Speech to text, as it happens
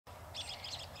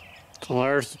So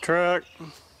there's the truck.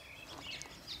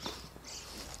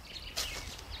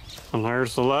 And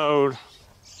there's the load.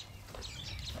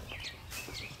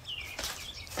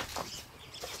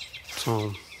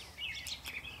 So,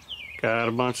 got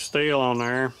a bunch of steel on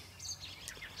there.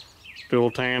 Dual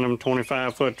tandem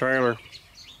 25-foot trailer.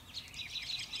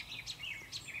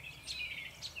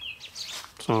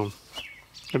 So,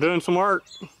 they're doing some work.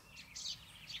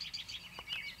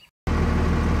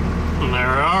 And there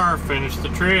we are, finished the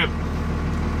trip.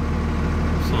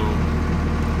 So,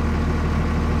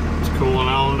 it's cooling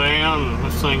on down.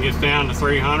 This thing gets down to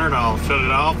 300, I'll shut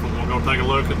it off and we'll go take a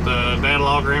look at the data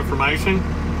logger information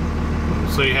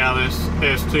and see how this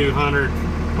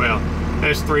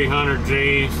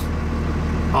S300G,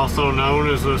 also known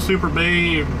as a Super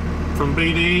B from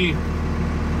BD,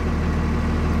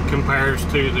 compares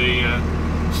to the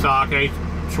stock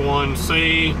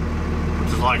H1C,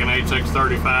 which is like an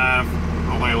Hx35,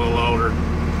 only a little older.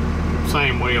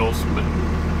 Same wheels, but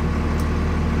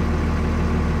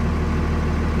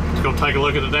let's go take a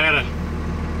look at the data.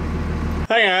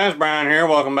 Hey guys, Brian here.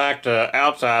 Welcome back to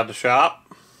Outside the Shop.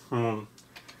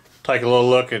 Take a little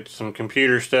look at some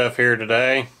computer stuff here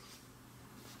today.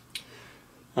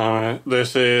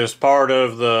 This is part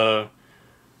of the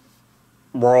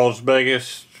world's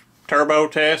biggest turbo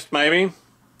test, maybe,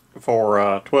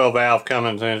 for 12 valve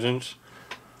Cummins engines.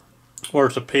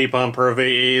 Where's the P pump per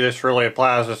VE? This really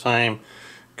applies the same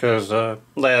because they have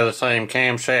the same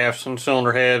camshafts and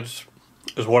cylinder heads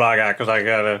as what I got, because I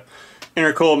got a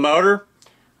intercooled motor.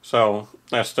 So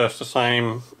that stuff's the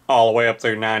same all the way up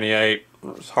through 98.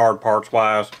 It's hard parts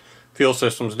wise. Fuel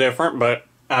system's different, but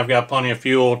I've got plenty of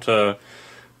fuel to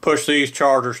push these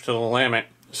chargers to the limit.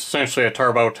 It's essentially a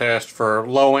turbo test for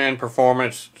low end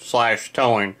performance /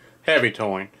 towing, heavy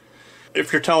towing.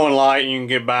 If you're towing light, you can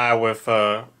get by with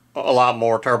a lot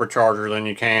more turbocharger than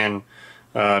you can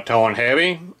towing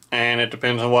heavy, and it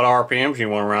depends on what RPMs you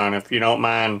want to run. If you don't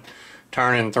mind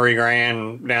turning 3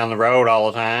 grand down the road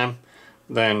all the time,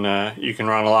 then you can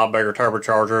run a lot bigger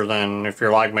turbocharger than if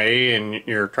you're like me and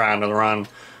you're trying to run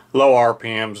low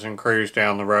RPMs and cruise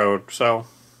down the road. So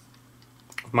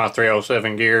with my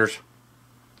 307 gears,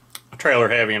 trailer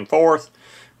heavy in 4th,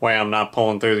 way I'm not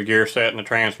pulling through the gear set in the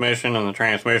transmission, and the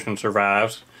transmission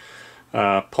survives.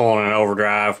 Pulling an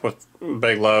overdrive with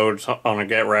big loads on a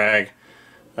get rag,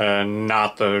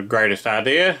 not the greatest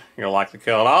idea. You'll likely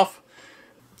kill it off.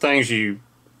 Things you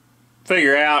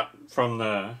figure out from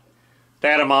the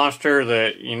Datamonster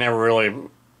that you never really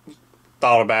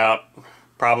thought about,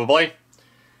 probably.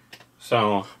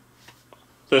 So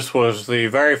this was the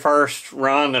very first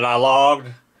run that I logged.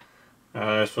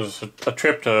 This was a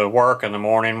trip to work in the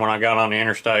morning when I got on the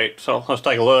interstate. So let's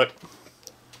take a look.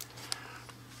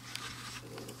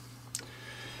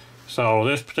 So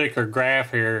this particular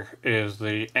graph here is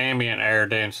the ambient air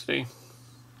density.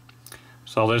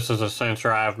 So this is a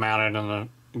sensor I've mounted in the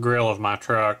grill of my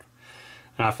truck,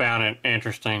 and I found it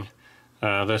interesting.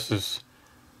 This is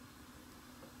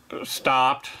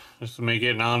stopped. This is me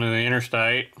getting onto the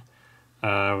interstate.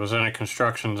 I was in a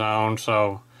construction zone,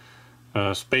 so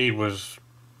speed was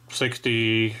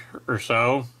 60 or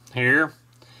so here,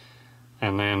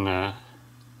 and then I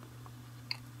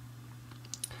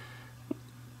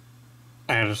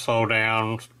had to slow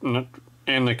down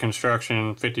in the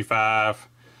construction, 55,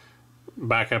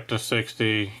 back up to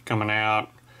 60, coming out,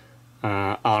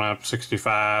 on up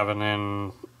 65, and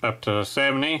then up to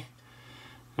 70.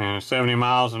 And at 70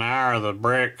 miles an hour, the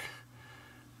brick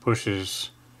pushes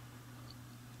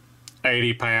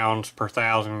 80 pounds per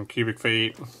 1,000 cubic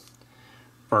feet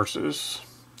versus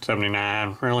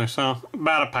 79, really. So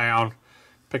about a pound,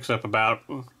 picks up about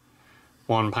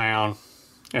 1 pound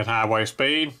at highway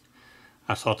speed.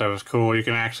 I thought that was cool. You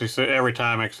can actually see every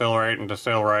time I accelerate and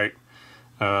decelerate,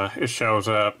 it shows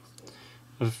up.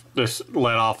 This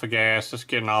let off the gas, just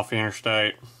getting off the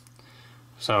interstate.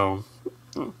 So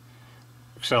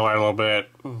accelerate a little bit,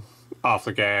 off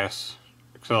the gas,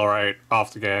 accelerate,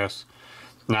 off the gas.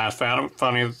 Now I found it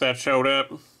funny that that showed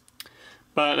up,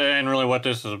 but that ain't really what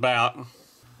this is about.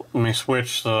 Let me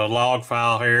switch the log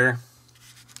file here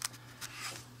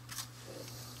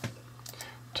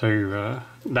to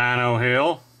Dino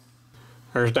Hill.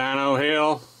 There's Dino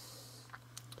Hill.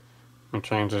 I'll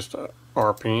change this to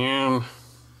RPM.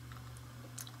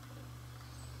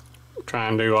 Try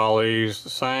and do all these the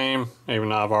same, even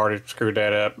though I've already screwed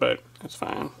that up, but it's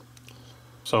fine.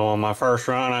 So on my first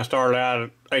run, I started out at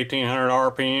 1800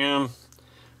 RPM.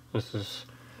 This is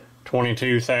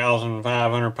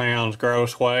 22,500 pounds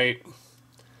gross weight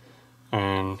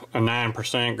and a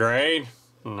 9% grade.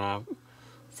 And I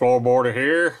floorboard it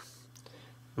here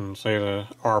and see the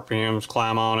RPMs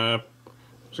climb on up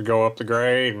to go up the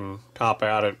grade and top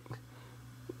out at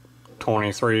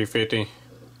 2350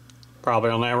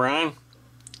 probably on that run.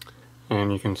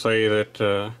 And you can see that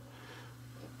the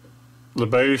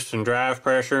boost and drive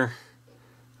pressure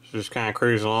is just kind of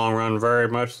cruising along, run very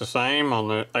much the same on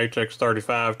the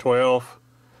Hx35 12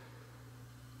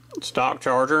 stock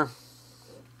charger.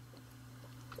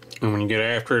 And when you get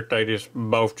after it, they just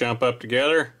both jump up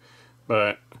together,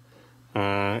 but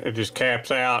it just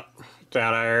caps out. It's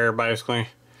out of air basically.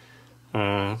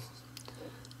 The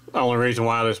only reason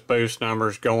why this boost number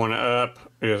is going up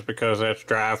is because that's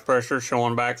drive pressure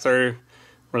showing back through.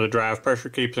 Where the drive pressure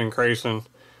keeps increasing,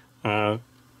 that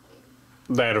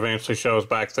eventually shows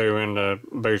back through into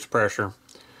boost pressure.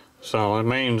 So it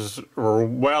means we're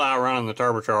well outrunning the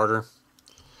turbocharger.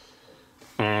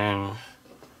 And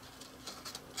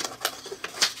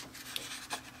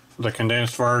the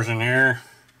condensed version here,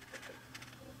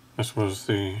 this was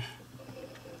the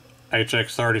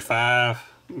Hx35.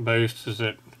 Boost is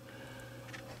at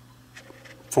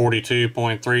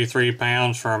 42.33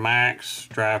 pounds for a max.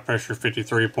 Drive pressure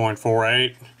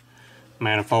 53.48.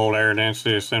 Manifold air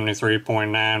density is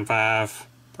 73.95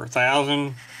 per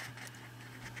thousand.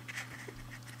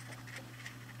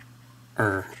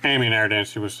 Or ambient air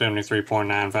density was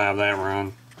 73.95 that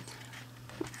run.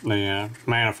 The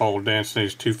manifold density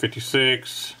is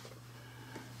 256.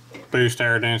 Boost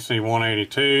air density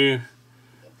 182,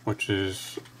 which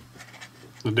is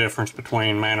the difference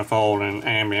between manifold and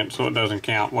ambient, so it doesn't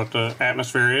count what the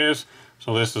atmosphere is.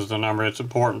 So this is the number that's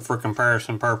important for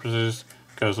comparison purposes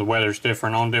because the weather's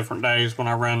different on different days when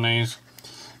I run these.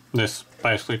 This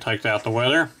basically takes out the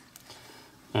weather.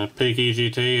 Peak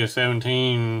EGT is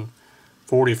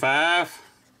 1745.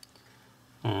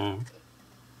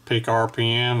 Peak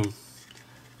RPM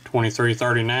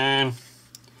 2339,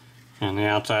 and the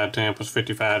outside temp was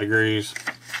 55 degrees.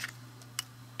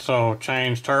 So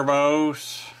change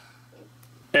turbos,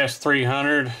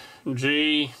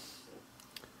 S300G,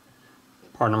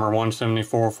 part number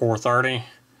 174430,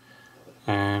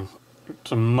 and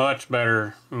it's a much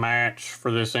better match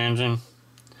for this engine.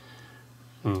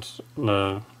 And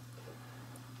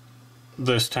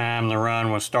this time the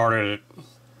run was started at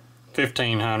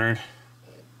 1500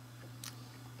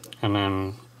 and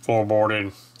then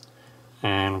floorboarded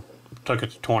and took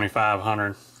it to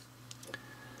 2500.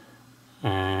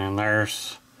 And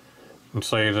there's, you can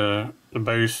see the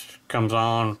boost comes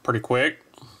on pretty quick.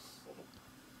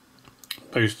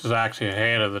 Boost is actually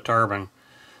ahead of the turbine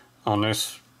on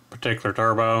this particular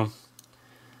turbo,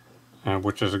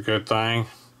 which is a good thing.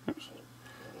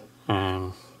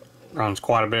 And runs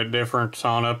quite a bit different. It's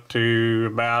on up to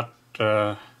about,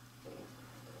 let's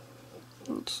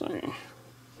see,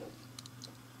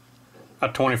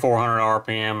 at 2400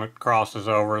 RPM. It crosses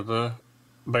over the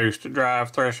boost to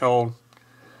drive threshold.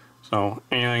 So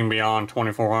anything beyond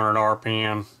 2400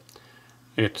 RPM,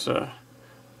 it's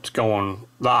going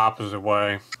the opposite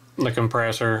way. The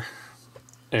compressor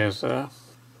is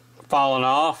falling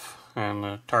off and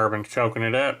the turbine's choking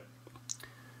it up.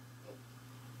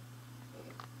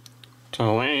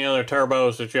 So any other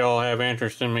turbos that y'all have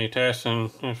interest in me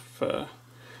testing, if I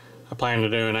plan to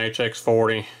do an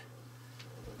HX40,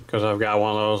 because I've got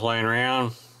one of those laying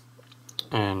around,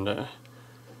 and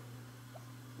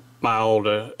my old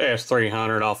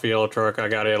S300 off the yellow truck, I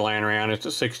got it laying around. It's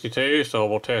a 62, so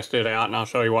we'll test it out and I'll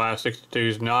show you why a 62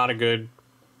 is not a good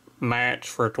match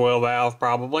for a 12 valve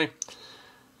probably.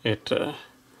 It's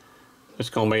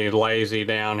going to be lazy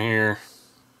down here.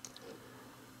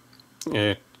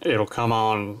 It'll come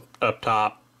on up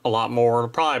top a lot more. It'll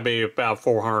probably be about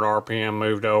 400 RPM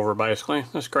moved over basically,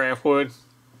 this graph would.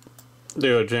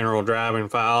 Do a general driving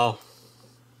file.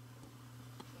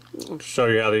 I'll show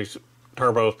you how these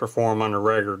turbos perform under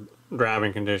regular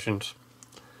driving conditions.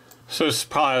 So this is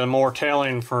probably the more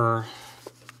telling for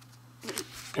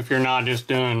if you're not just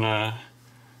doing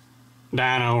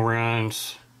dyno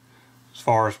runs, as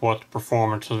far as what the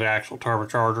performance of the actual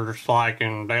turbocharger is like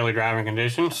in daily driving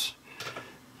conditions.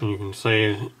 And you can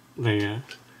see the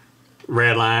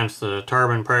red line's the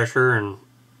turbine pressure and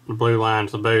the blue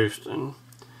line's the boost. And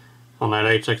on that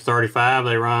Hx35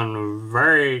 they run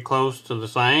very close to the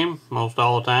same most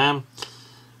all the time.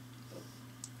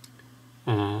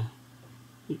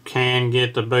 You can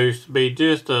get the boost to be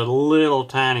just a little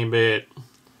tiny bit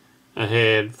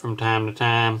ahead from time to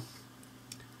time,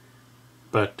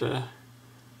 but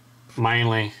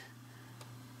mainly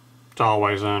it's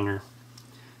always under,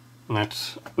 and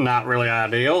that's not really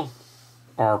ideal.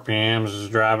 RPMs is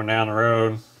driving down the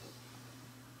road.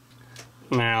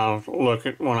 Now look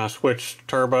at when I switch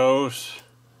turbos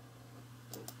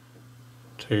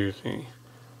to the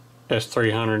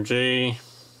S300G.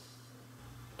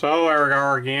 So there we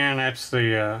are again. That's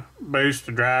the boost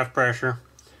to drive pressure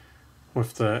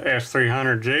with the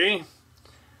S300G.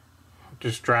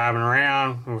 Just driving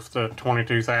around with the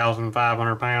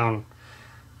 22,500 pound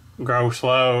gross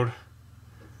load,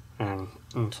 and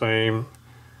see,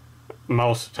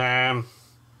 most of the time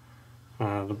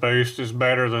the boost is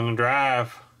better than the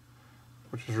drive,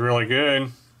 which is really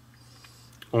good.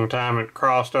 Only time it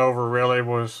crossed over really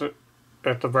was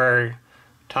at the very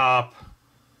top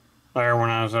there when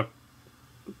I was up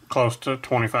close to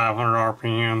 2,500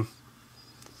 RPM.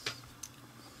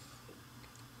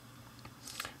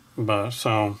 But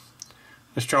so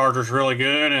this charger's really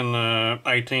good in the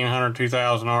 1,800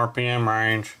 2,000 RPM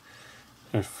range.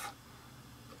 If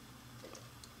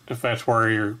that's where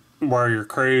your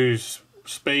cruise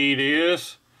speed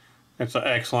is, it's an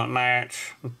excellent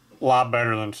match. A lot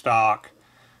better than stock,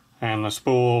 and the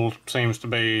spool seems to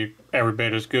be every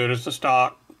bit as good as the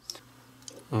stock.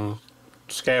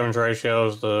 Scavenge ratio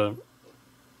is the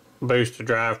boost to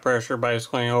drive pressure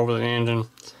basically over the engine,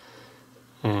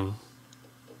 and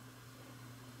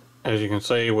as you can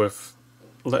see with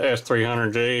the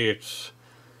S300G, it's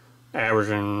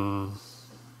averaging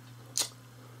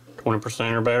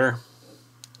 20% or better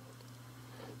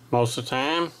most of the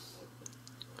time.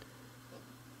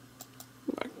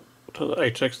 Back to the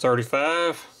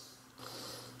Hx35,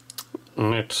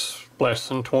 and it's less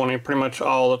than 20 pretty much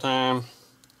all the time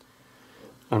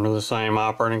under the same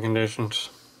operating conditions.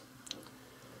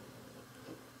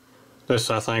 This,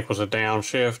 I think, was a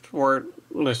downshift where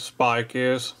this spike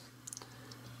is.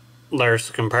 There's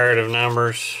the comparative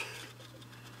numbers.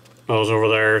 Those over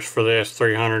there is for the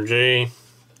S300G.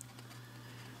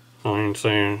 So you can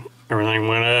see everything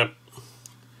went up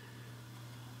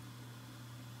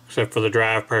except for the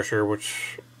drive pressure,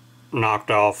 which knocked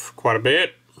off quite a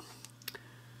bit.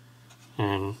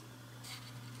 And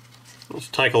let's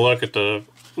take a look at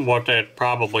what that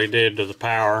probably did to the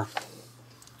power.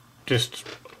 Just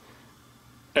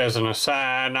as an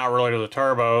aside, not really to the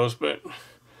turbos, but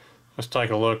let's take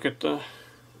a look at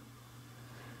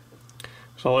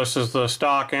so this is the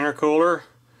stock intercooler,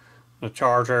 the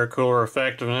charge air cooler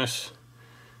effectiveness.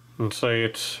 You can see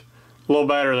it's a little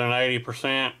better than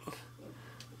 80%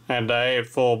 that day at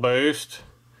full boost.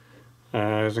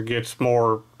 As it gets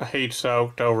more heat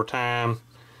soaked over time,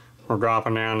 we're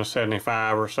dropping down to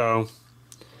 75 or so.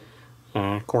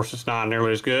 Of course, it's not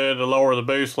nearly as good. The lower the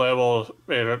boost level,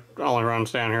 it only runs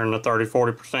down here in the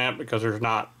 30-40% because there's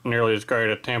not nearly as great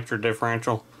a temperature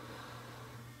differential.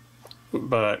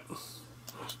 But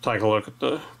let's take a look at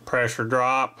the pressure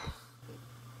drop.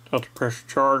 Delta pressure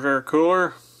charge air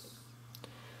cooler.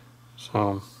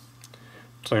 So,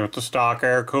 see with the stock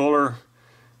air cooler,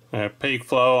 at peak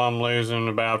flow I'm losing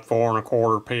about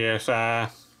 4.25 psi.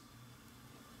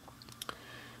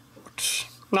 Which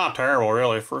not terrible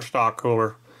really for a stock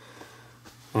cooler.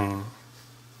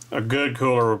 A good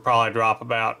cooler would probably drop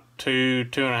about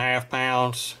 2.5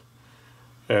 pounds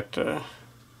at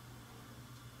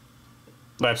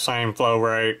that same flow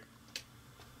rate,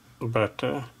 but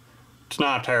it's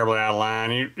not terribly out of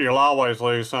line. You'll always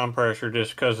lose some pressure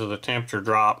just because of the temperature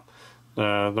drop.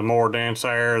 The more dense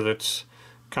air that's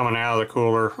coming out of the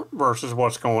cooler versus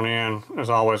what's going in is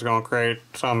always going to create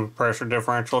some pressure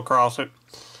differential across it.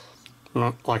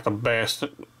 Like the best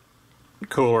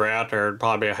cooler out there would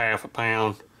probably be a half a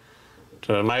pound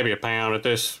to maybe a pound at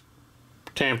this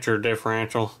temperature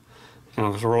differential.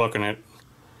 Because we're looking at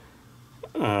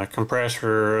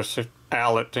compressor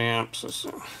outlet temps.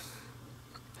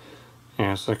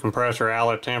 So the compressor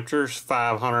outlet temperatures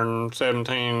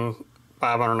 517,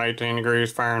 518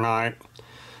 degrees Fahrenheit.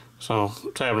 So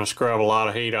it's having to scrub a lot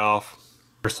of heat off.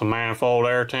 Here's the manifold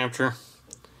air temperature.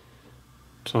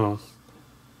 So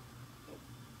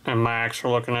and max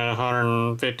we're looking at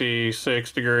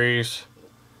 156 degrees.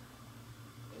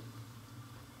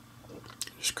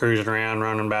 Just cruising around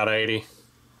running about 80.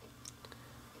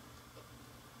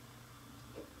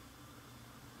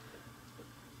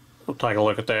 We'll take a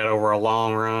look at that over a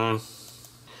long run.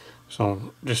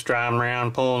 So just driving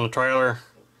around pulling the trailer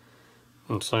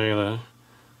and see the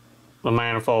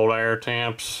manifold air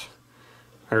temps.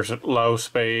 There's at low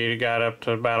speed, it got up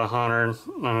to about 100,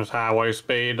 and it's highway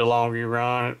speed. The longer you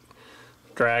run it,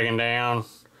 dragging down,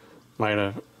 made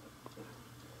a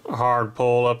hard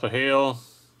pull up the hill,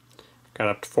 got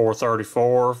up to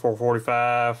 434,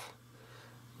 445,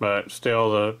 but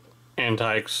still the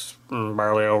intake's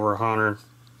barely over 100,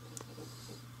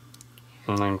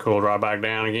 and then cooled right back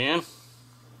down again.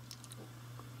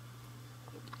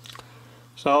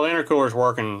 So the intercooler's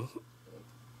working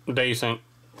decent.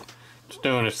 It's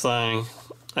doing its thing,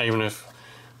 even if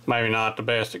maybe not the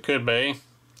best it could be.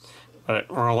 But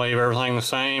we're going to leave everything the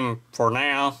same for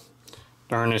now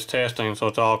during this testing, so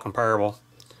it's all comparable.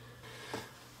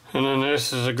 And then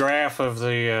this is a graph of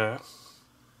the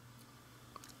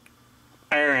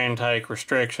air intake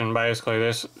restriction. Basically,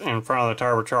 this in front of the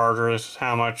turbocharger, this is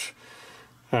how much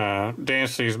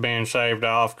density is being shaved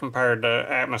off compared to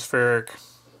atmospheric.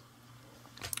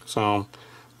 So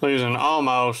losing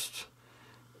almost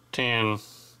 10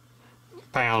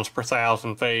 pounds per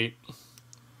 1,000 feet,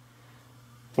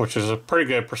 which is a pretty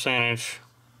good percentage,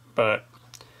 but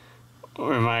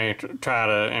we may try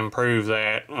to improve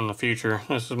that in the future.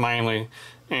 This is mainly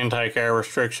intake air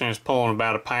restriction. It's pulling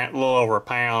about a little over a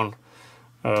pound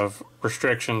of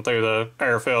restriction through the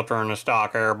air filter in the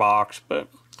stock air box, but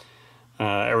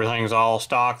everything's all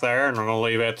stock there, and we're going to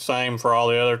leave that the same for all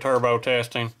the other turbo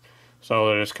testing so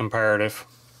that it's comparative.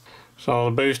 So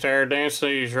the boost air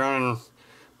density is running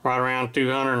right around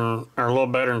 200 or a little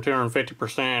better than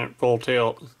 250% at full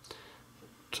tilt.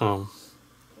 So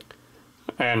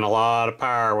adding a lot of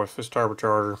power with this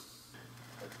turbocharger.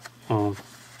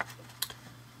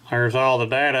 There's all the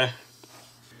data.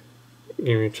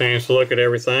 Give you a chance to look at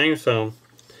everything. So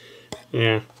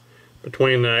yeah,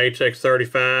 between the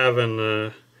Hx35 and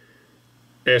the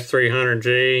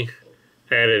S300G,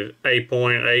 added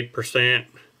 8.8%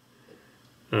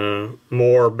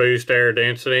 more boost air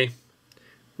density,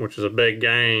 which is a big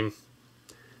gain.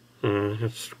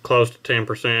 It's close to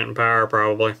 10% in power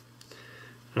probably.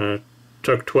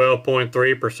 Took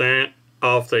 12.3%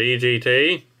 off the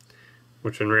EGT,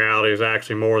 which in reality is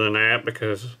actually more than that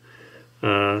because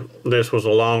this was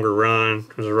a longer run.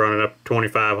 It was running up to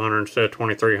 2,500 instead of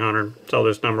 2,300, so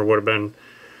this number would have been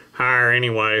higher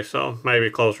anyway, so maybe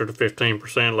closer to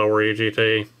 15% lower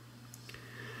EGT.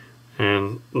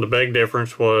 And the big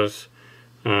difference was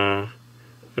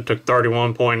it took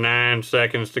 31.9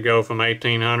 seconds to go from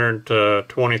 1,800 to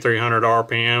 2,300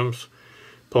 RPMs,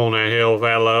 pulling that hill with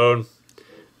that load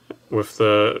with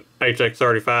the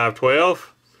Hx35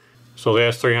 12. So the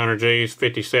S300G is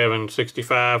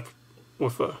 57.65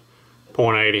 with a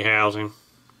 0.80 housing.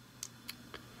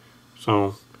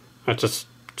 So that's a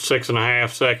 6.5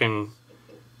 second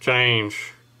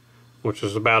change, which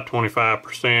is about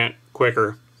 25%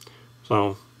 quicker.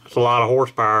 So it's a lot of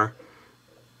horsepower,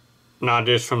 not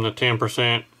just from the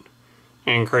 10%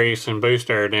 increase in boost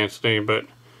air density, but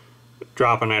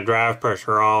dropping that drive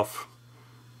pressure off.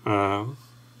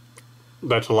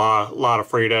 That's a lot of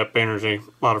freed up energy,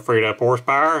 a lot of freed up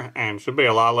horsepower, and should be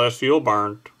a lot less fuel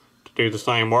burned to do the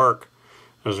same work,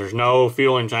 because there's no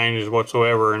fueling changes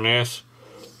whatsoever in this.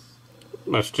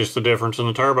 That's just the difference in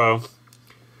the turbo.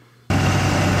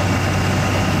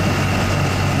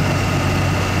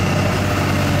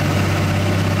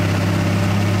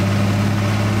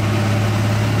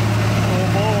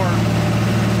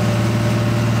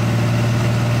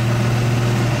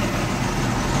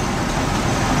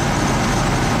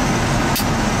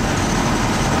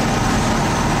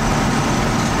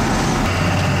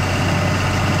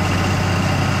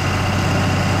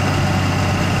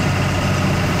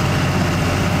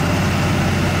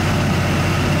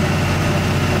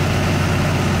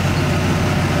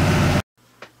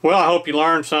 Well, I hope you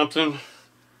learned something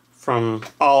from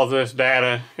all of this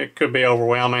data. It could be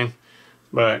overwhelming,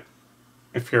 but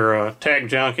if you're a tech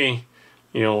junkie,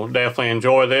 you'll definitely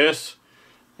enjoy this.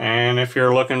 And if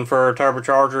you're looking for a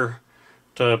turbocharger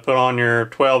to put on your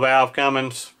 12-valve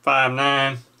Cummins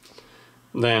 5.9,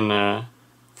 then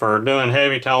for doing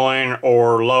heavy towing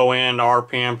or low-end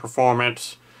RPM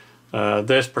performance,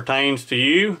 this pertains to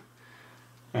you.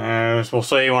 As we'll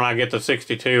see when I get the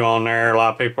 62 on there, a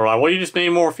lot of people are like, well, you just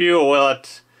need more fuel. Well,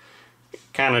 it's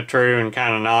kind of true and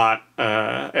kind of not.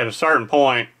 At a certain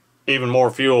point, even more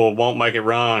fuel won't make it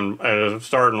run at a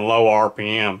certain low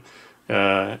RPM.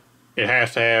 It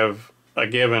has to have a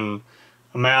given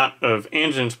amount of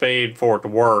engine speed for it to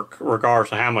work,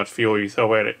 regardless of how much fuel you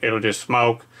throw at it. It'll just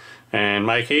smoke and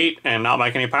make heat and not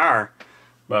make any power.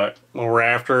 But what we're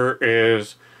after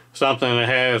is something that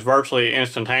has virtually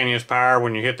instantaneous power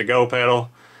when you hit the go pedal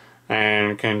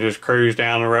and can just cruise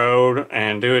down the road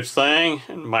and do its thing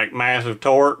and make massive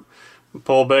torque,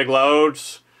 pull big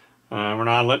loads. We're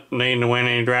not needing to win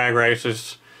any drag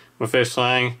races with this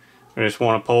thing. We just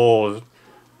want to pull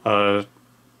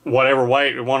whatever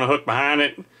weight we want to hook behind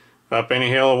it up any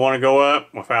hill we want to go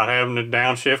up without having to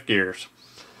downshift gears.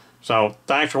 So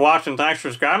thanks for watching, thanks for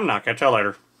subscribing, I'll catch y'all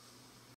later.